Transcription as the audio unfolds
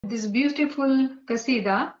this beautiful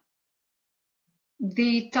Qasida.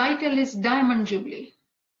 The title is Diamond Jubilee.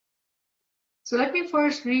 So let me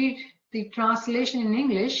first read the translation in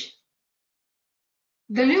English.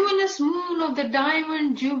 The luminous moon of the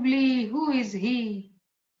Diamond Jubilee, who is he?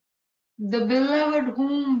 The beloved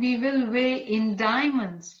whom we will weigh in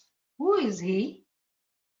diamonds, who is he?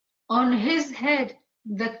 On his head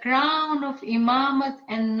the crown of imamat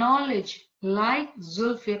and knowledge like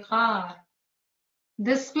Zulfiqar.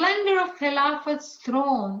 The splendor of Khilafat's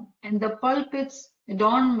throne and the pulpit's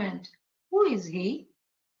adornment, who is he?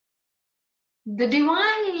 The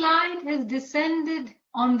divine light has descended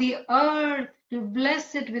on the earth to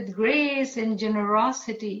bless it with grace and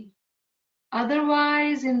generosity.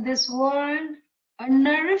 Otherwise, in this world, a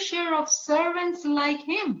nourisher of servants like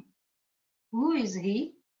him, who is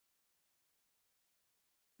he?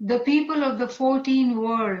 The people of the 14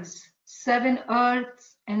 worlds, 7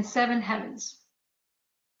 earths and 7 heavens,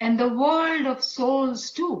 and the world of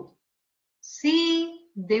souls too, see,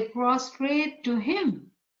 they prostrate to him.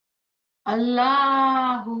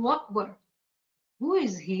 Allahu Akbar. Who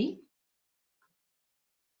is he?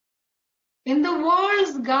 In the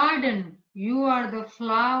world's garden, you are the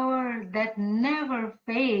flower that never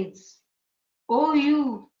fades. O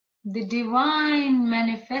you, the divine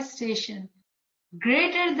manifestation,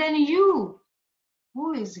 greater than you,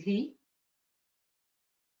 who is he?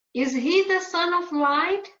 Is he the son of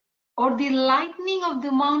light or the lightning of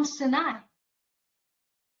the Mount Sinai?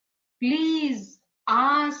 Please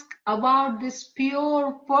ask about this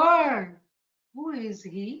pure pearl. Who is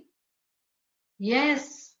he?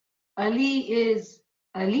 Yes, Ali is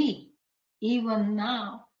Ali, even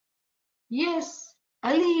now. Yes,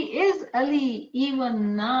 Ali is Ali,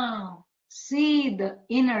 even now. See the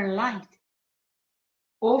inner light.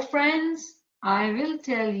 O friends, I will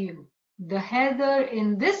tell you, the heather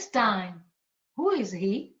in this time, who is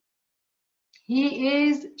he? He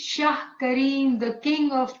is Shah Kareem, the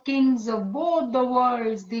King of Kings of both the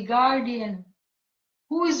worlds, the guardian,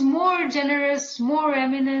 who is more generous, more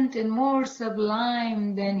eminent, and more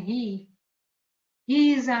sublime than he.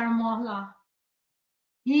 He is our Mawla.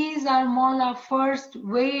 He is our Mawla, first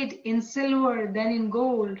weighed in silver, then in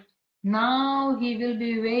gold. Now he will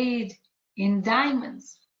be weighed in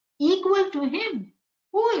diamonds, equal to him.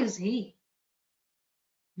 Who is he?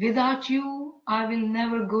 Without you, I will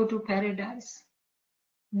never go to paradise.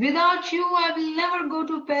 Without you, I will never go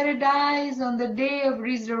to paradise on the day of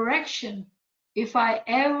resurrection. If I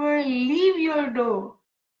ever leave your door,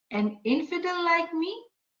 an infidel like me,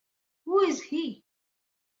 who is he?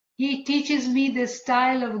 He teaches me the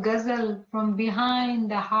style of ghazal from behind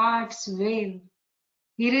the heart's veil.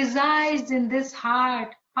 He resides in this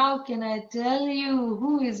heart. How can I tell you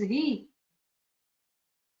who is he?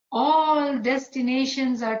 All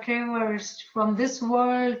destinations are traversed from this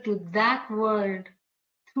world to that world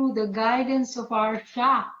through the guidance of our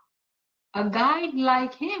Shah, a guide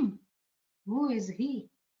like him. Who is he?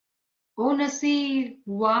 O Nasir,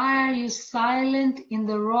 why are you silent in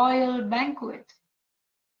the royal banquet?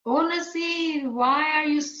 O Nasir, why are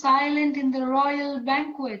you silent in the royal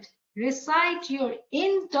banquet? Recite your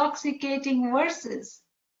intoxicating verses.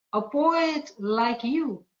 A poet like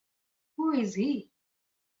you, who is he?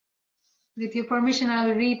 With your permission,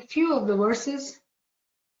 I'll read few of the verses.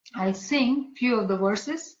 I'll sing few of the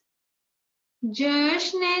verses.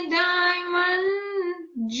 Jashn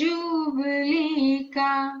Diamond Jubilee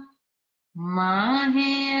ka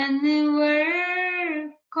Maahe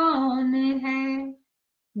Anwar kaun hai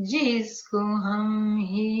जिसको हम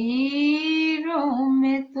हीरों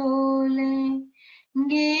में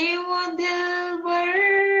तोलेंगे वो दिलबर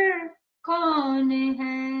कौन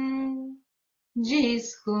है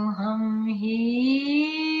जिसको हम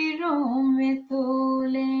हीरों में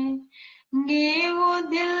तोलेंगे वो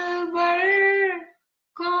दिलबर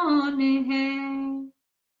कौन है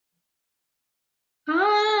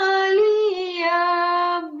आलिया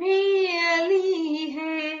भी अली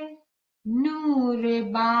है नूर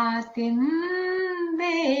बातिन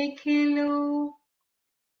देख लो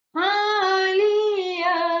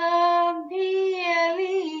आलिया भी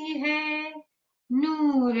अली है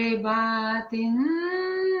नूर बातिन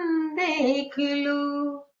देख लो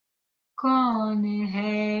कौन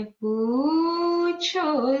है पूछो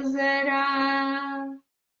जरा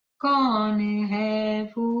कौन है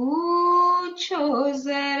पूछो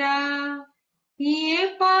जरा ये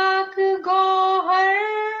पाक गौहर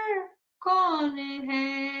कौन है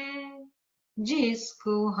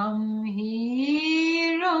जिसको हम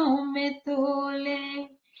हीरों में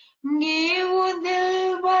तोलेंगे वो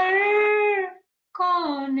दिलबर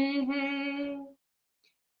कौन है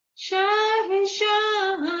शाह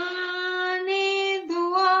शाहाने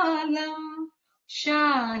दुआ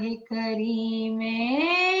शाह करीमे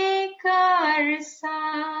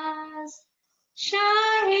कारसाज,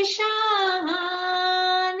 शाह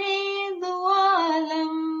शाहाने दो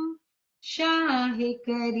आलम, शाह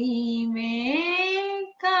करीमे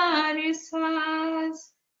कारसाज,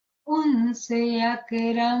 उनसे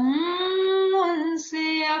अकरम उनसे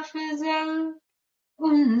अफजल,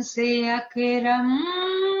 उनसे अकरम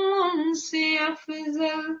उनसे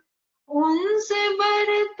अफजल, उनसे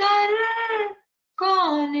बरतर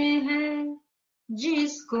कौन है,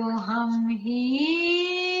 जिसको हम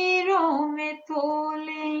हीरों में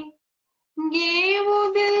तोलेंगे वो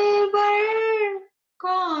दिलबर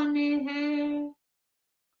कौन है।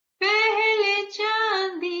 पहले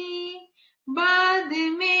चांदी बाद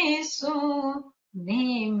में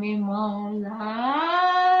सोने में मौला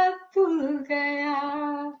तुल गया,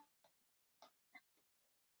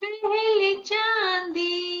 पहले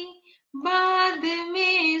चांदी बाद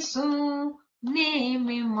में सोने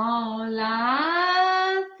में मौला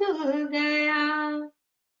तुल गया,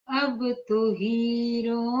 अब तो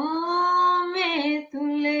हीरो में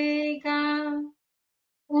तुलेगा,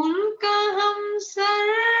 उनका हमसर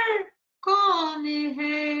कौन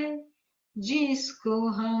है, जिसको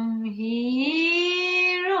हम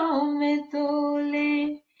हीरो में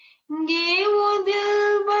तोलेंगे वो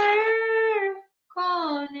दिलबर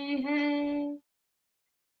कौन है।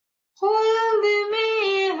 खुल्द में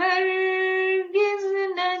हरगिज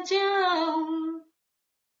न जाऊं,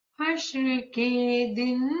 हश्र के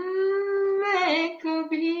दिन मैं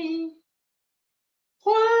कभी,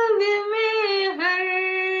 खुल्द में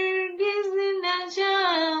हरगिज न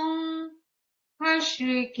जाऊं, हश्र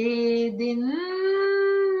के दिन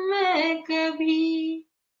मैं कभी,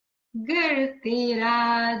 गर तेरा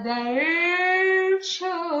दर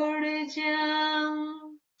छोड़ जाऊं,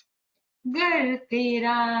 गर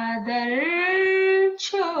तेरा दर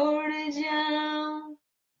छोड़ जाऊं,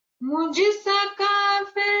 मुझसा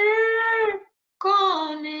काफिर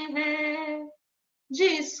कौन है,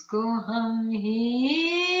 जिसको हम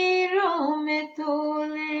हीरो में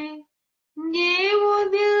तोलेंगे वो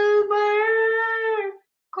दिलबर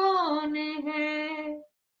कौन है।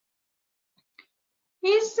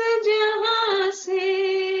 इस जहां से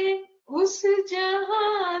उस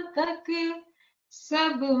जहां तक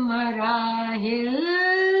सब मराहिल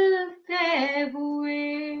तय हुए,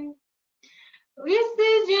 इस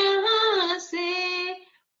जहां से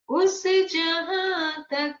उस जहां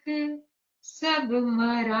तक सब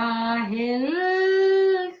मराहिल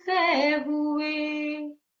तय हुए,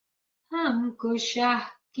 हमको शाह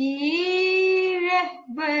की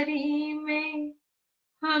रहबरी में,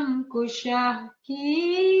 हमको शाह की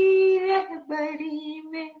रहबरी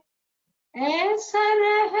में ऐसा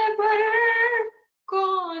रहबर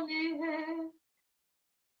कौन है,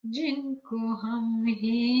 जिनको हम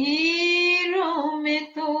हीरो में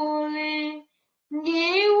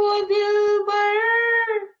तोलेंगे वो दिलबर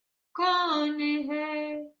कौन है।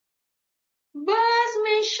 बज़्म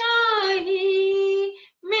शाही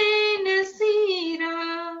में नसीरा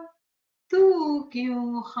तू क्यों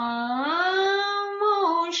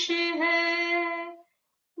खामोश है,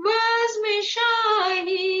 बज़्म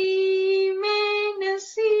शाही में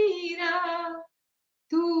नसीरा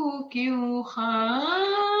तू क्यों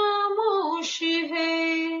खामोश है,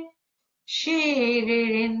 शेर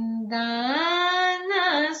रिंदा न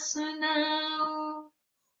सुनाओ,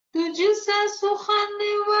 तुझसा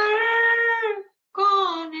सुखनवर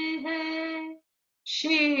कौन है,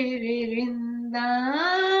 शेर रिंदा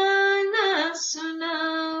न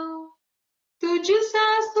सुनाओ, तुझसा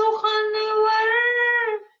सुखनवर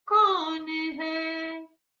कौन है,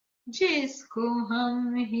 जिसको हम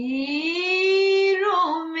हीरो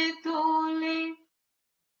में तोलेंगे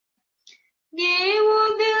वो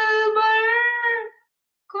दिलबर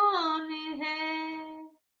कौन है।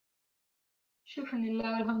 शुक्रिया,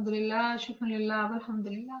 अल्हम्दुलिल्लाह, शुक्रिया,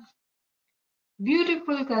 अल्हम्दुलिल्लाह.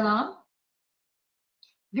 Beautiful kalam.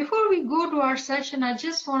 Before we go to our session, I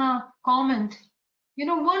just want to comment.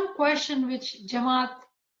 One question which Jamaat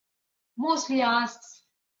mostly asks,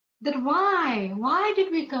 that why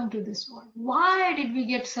did we come to this world? Why did we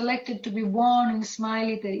get selected to be born in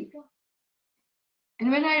Ismaili Tariqa?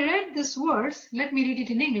 And when I read this verse, let me read it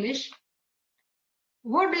in English.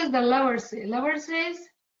 What does the lover say? Lover says,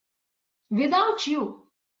 without you,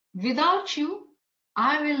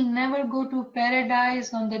 I will never go to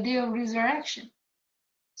paradise on the day of resurrection.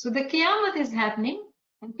 So the Qiyamah is happening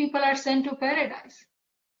and people are sent to paradise.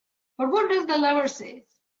 But what does the lover say?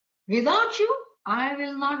 Without you, I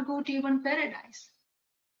will not go to even paradise.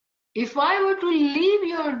 If I were to leave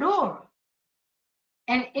your door,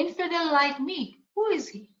 an infidel like me, who is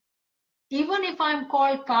he? Even if I'm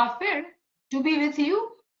called kafir to be with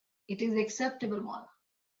you, It is acceptable, Mawla.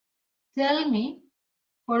 Tell me,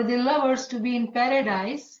 for the lovers to be in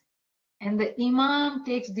paradise, and the Imam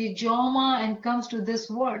takes the Joma and comes to this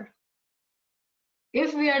world.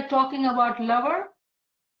 If we are talking about lover,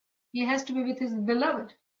 he has to be with his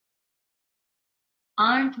beloved.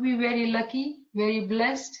 Aren't we very lucky, very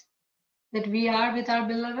blessed that we are with our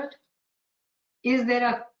beloved? Is there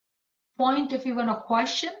a point of even a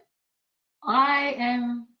question? I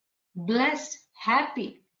am blessed,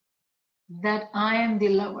 happy that I am the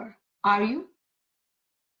lover. Are you?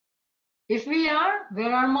 If we are,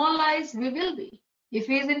 where our Mawla is, we will be. If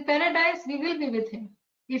he is in paradise, we will be with him.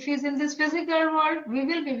 If he is in this physical world, we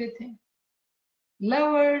will be with him.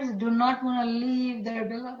 Lovers do not want to leave their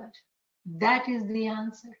beloved. That is the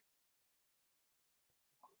answer.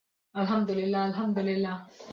 Alhamdulillah, Alhamdulillah.